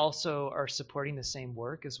of them also are supporting the same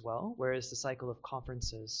work as well. Whereas the Cycle of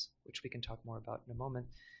Conferences, which we can talk more about in a moment,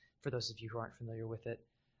 for those of you who aren't familiar with it,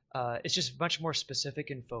 it's just much more specific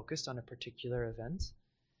and focused on a particular event.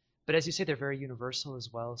 But as you say, they're very universal as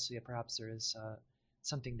well. So yeah, perhaps there is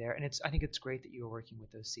something there. And I think it's great that you are working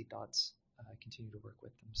with those seed thoughts. Continue to work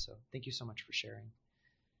with them. So thank you so much for sharing.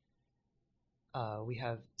 We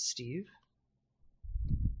have Steve.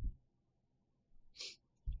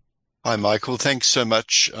 Hi, Michael. Thanks so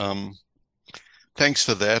much. Thanks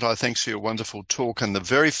for that. Thanks for your wonderful talk and the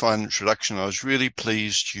very fine introduction. I was really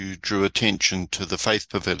pleased you drew attention to the Faith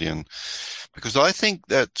Pavilion, because I think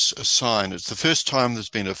that's a sign. It's the first time there's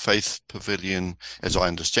been a Faith Pavilion, as I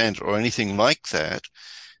understand it, or anything like that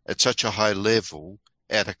at such a high level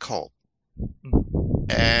at a COP.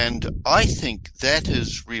 And I think that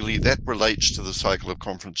relates to the Cycle of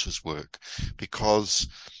Conferences work, because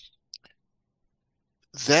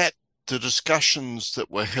the discussions that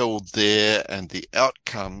were held there and the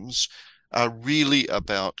outcomes are really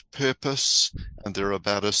about purpose, and they're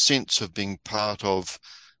about a sense of being part of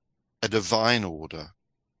a divine order.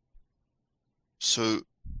 So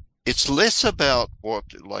it's less about what,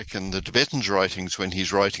 like in the Tibetan's writings, when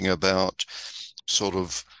he's writing about sort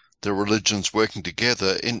of the religions working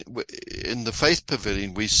together. In the Faith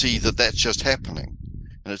Pavilion, we see that that's just happening,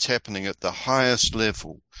 and it's happening at the highest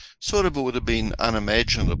level. Sort of would have been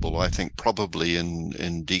unimaginable, I think, probably in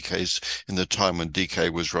the time when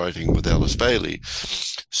DK was writing with Alice Bailey.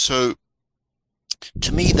 So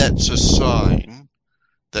to me, that's a sign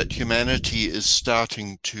that humanity is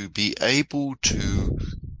starting to be able to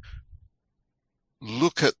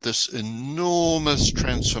look at this enormous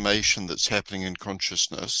transformation that's happening in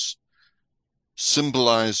consciousness,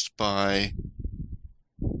 symbolized by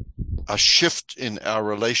a shift in our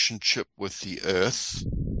relationship with the earth,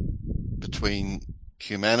 between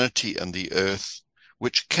humanity and the earth,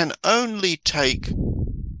 which can only take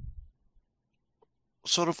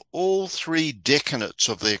sort of all three decanates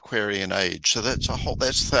of the Aquarian age. So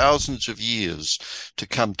that's thousands of years to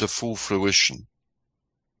come to full fruition.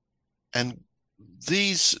 And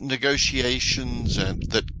these negotiations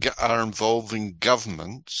that are involving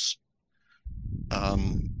governments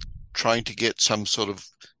trying to get some sort of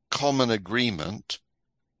common agreement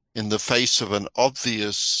in the face of an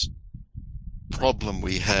obvious problem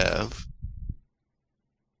we have,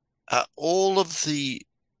 are all of the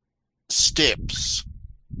steps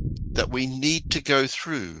that we need to go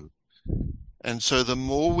through. And so the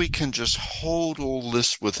more we can just hold all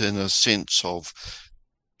this within a sense of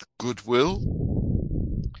goodwill,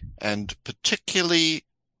 and particularly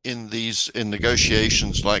in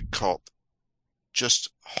negotiations like COP, just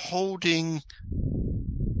holding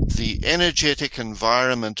the energetic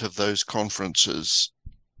environment of those conferences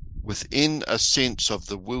within a sense of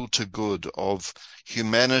the will to good, of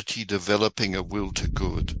humanity developing a will to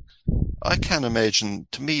good. I can't imagine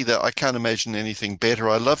anything better.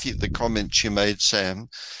 I love the comments you made, Sam,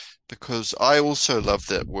 because I also love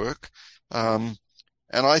that work. And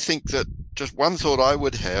I think that just one thought I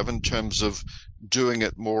would have in terms of doing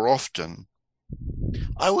it more often,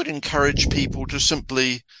 I would encourage people to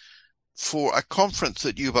simply, for a conference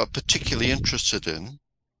that you are particularly interested in,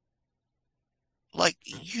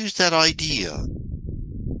 use that idea.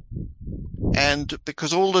 And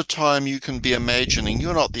because all the time you can be imagining,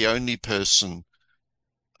 you're not the only person,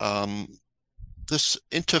 this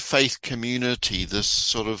interfaith community, this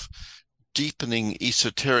sort of deepening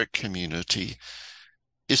esoteric community,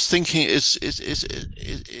 is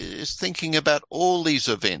thinking about all these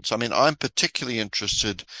events. I mean, I'm particularly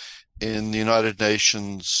interested in the United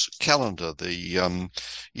Nations calendar, the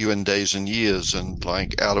UN Days and Years, and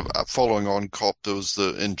like out of following on COP, there was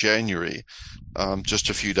in January, just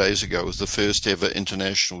a few days ago, was the first ever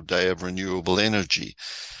International Day of Renewable Energy.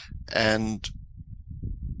 And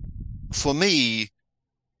for me,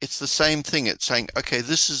 it's the same thing. It's saying, okay,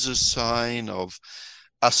 this is a sign of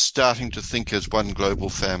us starting to think as one global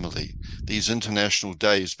family, these international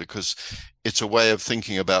days, because it's a way of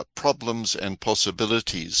thinking about problems and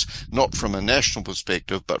possibilities, not from a national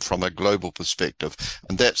perspective, but from a global perspective.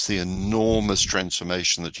 And that's the enormous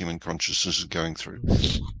transformation that human consciousness is going through.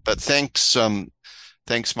 But thanks,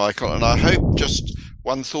 Michael. And I hope, just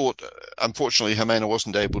one thought, unfortunately, Jimena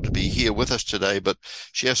wasn't able to be here with us today, but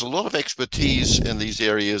she has a lot of expertise in these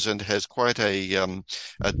areas and has quite a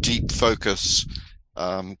deep focus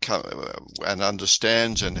and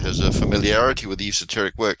understands and has a familiarity with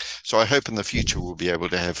esoteric work. So I hope in the future we'll be able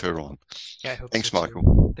to have her on. Yeah, I hope Thanks, so Michael.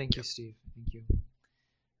 too. Thank you, Steve. Thank you.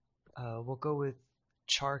 We'll go with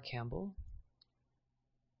Char Campbell.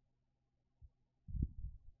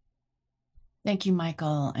 Thank you,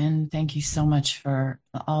 Michael, and thank you so much for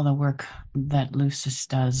all the work that Lucis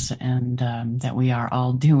does and that we are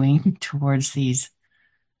all doing towards these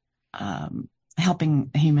helping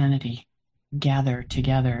humanity gather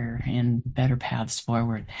together in better paths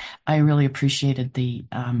forward. I really appreciated the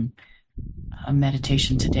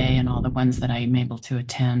meditation today and all the ones that I'm able to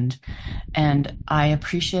attend. And I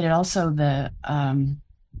appreciated also the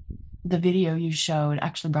video you showed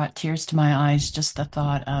actually brought tears to my eyes. Just the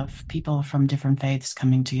thought of people from different faiths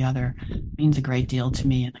coming together means a great deal to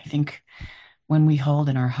me. And I think when we hold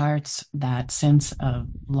in our hearts that sense of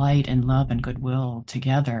light and love and goodwill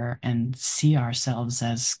together and see ourselves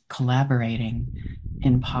as collaborating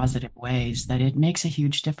in positive ways, that it makes a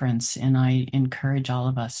huge difference. And I encourage all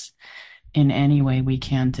of us in any way we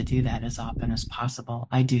can to do that as often as possible.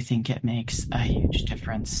 I do think it makes a huge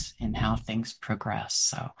difference in how things progress.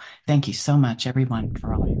 So thank you so much, everyone,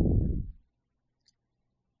 for all you.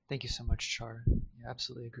 Thank you so much, Char. Yeah,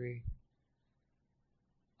 absolutely agree.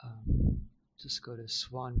 Just go to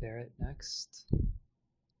Swan Barrett next.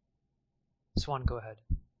 Swan, go ahead.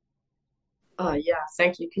 Yeah,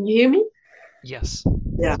 thank you. Can you hear me? Yes.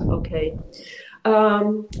 Yeah, okay.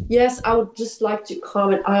 Yes, I would just like to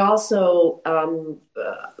comment. I also,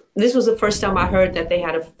 this was the first time I heard that they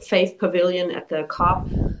had a faith pavilion at the COP.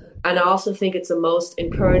 And I also think it's the most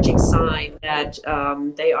encouraging sign that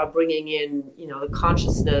they are bringing in, the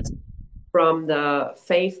consciousness from the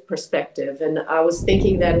faith perspective. And I was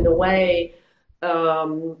thinking that in a way,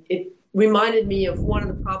 it reminded me of one of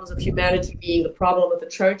the problems of humanity being the problem with the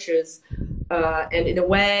churches. And in a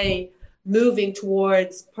way, moving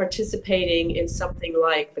towards participating in something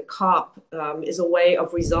like the COP is a way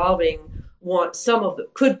of resolving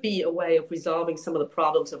could be a way of resolving some of the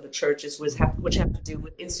problems of the churches, which have to do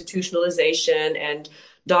with institutionalization and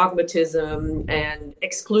dogmatism and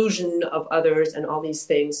exclusion of others and all these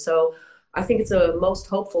things. So I think it's a most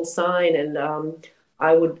hopeful sign, and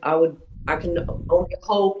I can only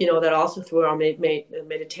hope, that also through our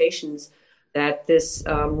meditations, that this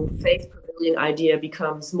faith pavilion idea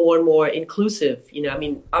becomes more and more inclusive.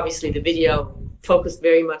 Obviously the video focused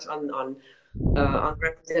very much on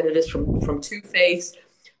representatives from two faiths,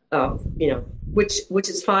 which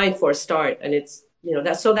is fine for a start, and it's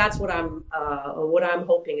that's what I'm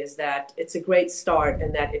hoping, is that it's a great start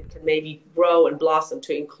and that it can maybe grow and blossom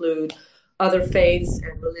to include other faiths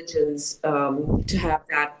and religions, to have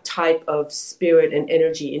that type of spirit and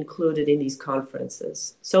energy included in these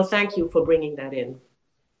conferences. So thank you for bringing that in.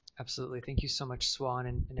 Absolutely. Thank you so much, Swan,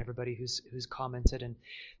 and everybody who's commented. And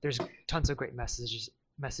there's tons of great messages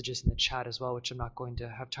in the chat as well, which I'm not going to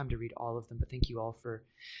have time to read all of them, but thank you all for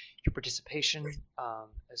your participation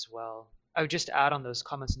as well. I would just add on those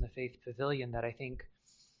comments in the Faith Pavilion that I think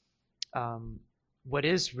what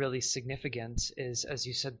is really significant is, as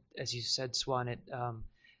you said, Swan, it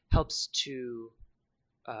helps to,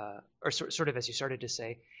 or sort of as you started to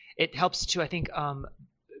say, it helps to, I think,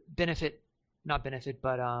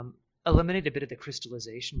 eliminate a bit of the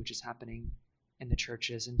crystallization which is happening in the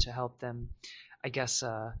churches, and to help them, I guess,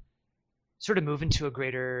 sort of move into a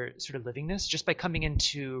greater sort of livingness just by coming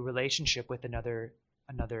into relationship with another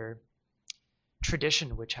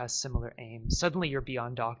tradition which has similar aims. Suddenly you're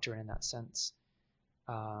beyond doctrine in that sense.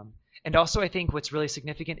 And also I think what's really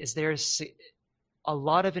significant is there's a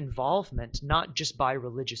lot of involvement, not just by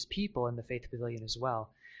religious people in the Faith Pavilion as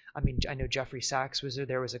well. I mean, I know Jeffrey Sachs was there.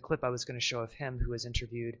 There was a clip I was going to show of him who was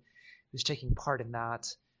interviewed, who's taking part in that.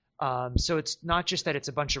 So it's not just that it's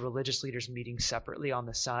a bunch of religious leaders meeting separately on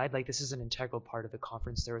the side. Like, this is an integral part of the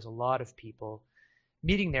conference. There was a lot of people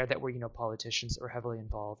meeting there that were, politicians that were heavily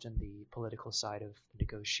involved in the political side of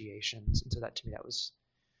negotiations. And so that, to me, that was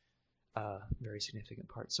a very significant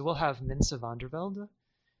part. So we'll have Minsa van der Velde.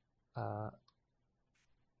 You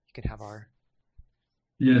can have our...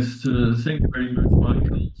 Yes, thank you very much,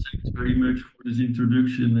 Michael. Thanks very much for this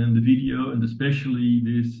introduction and the video, and especially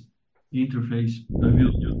this interface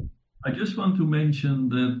pavilion. I just want to mention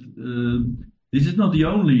that this is not the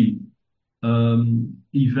only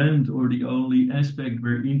event or the only aspect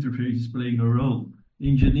where interface is playing a role.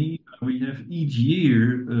 In Geneva, we have each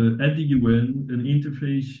year at the UN an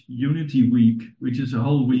Interface Unity Week, which is a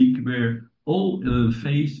whole week where all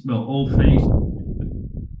face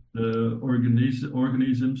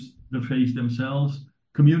organisms, the face themselves,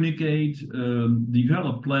 communicate,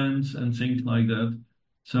 develop plans and things like that.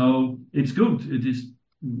 So it's good. It is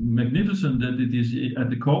magnificent that it is at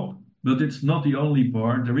the COP, but it's not the only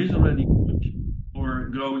part. There is already much more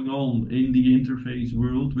going on in the interface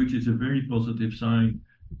world, which is a very positive sign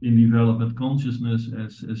in development consciousness,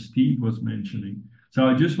 as Steve was mentioning. So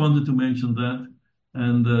I just wanted to mention that,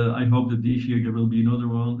 and I hope that this year there will be another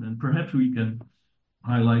one, and perhaps we can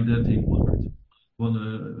highlight that in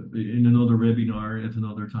another webinar at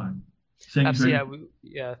another time. Thanks. Absolutely,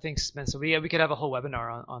 yeah, thanks, Ben. So we could have a whole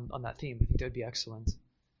webinar on that theme. I think that would be excellent.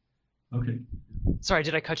 Okay. Sorry,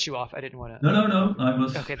 did I cut you off? I didn't want to. No. I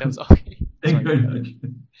was. Okay, that was okay. Thank you very much.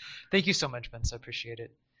 Thank you so much, Ben. So I appreciate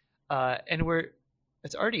it. And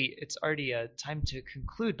it's already time to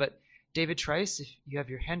conclude. But David Trice, if you have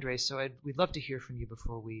your hand raised, so we'd love to hear from you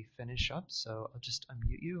before we finish up. So I'll just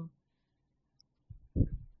unmute you.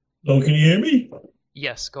 Oh, can you hear me?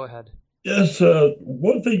 Yes, go ahead. Yes,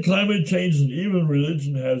 one thing climate change and even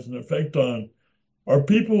religion has an effect on are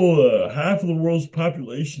people, half of the world's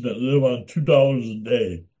population that live on $2 a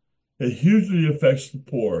day. It hugely affects the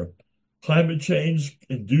poor. Climate change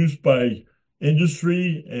induced by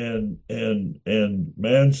industry and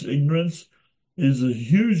man's ignorance is a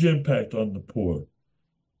huge impact on the poor.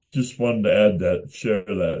 Just wanted to add that, share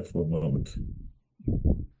that for a moment.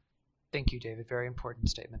 Thank you, David. Very important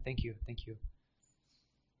statement. Thank you.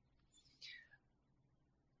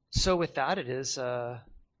 So with that, it is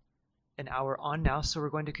an hour on now, so we're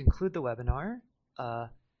going to conclude the webinar.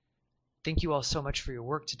 Thank you all so much for your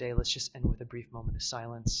work today. Let's just end with a brief moment of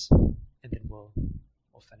silence, and then we'll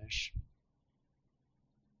finish.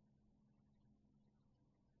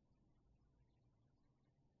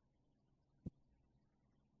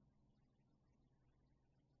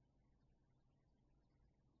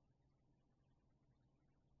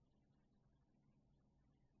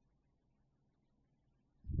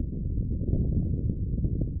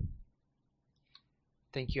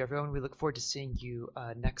 Thank you, everyone. We look forward to seeing you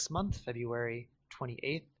next month, February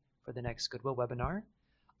 28th, for the next Goodwill webinar.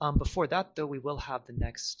 Before that, though, we will have the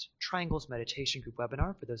next Triangles Meditation Group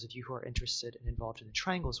webinar for those of you who are interested and involved in the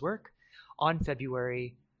Triangles work on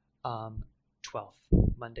February 12th,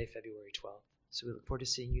 Monday, February 12th. So we look forward to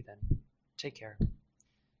seeing you then. Take care.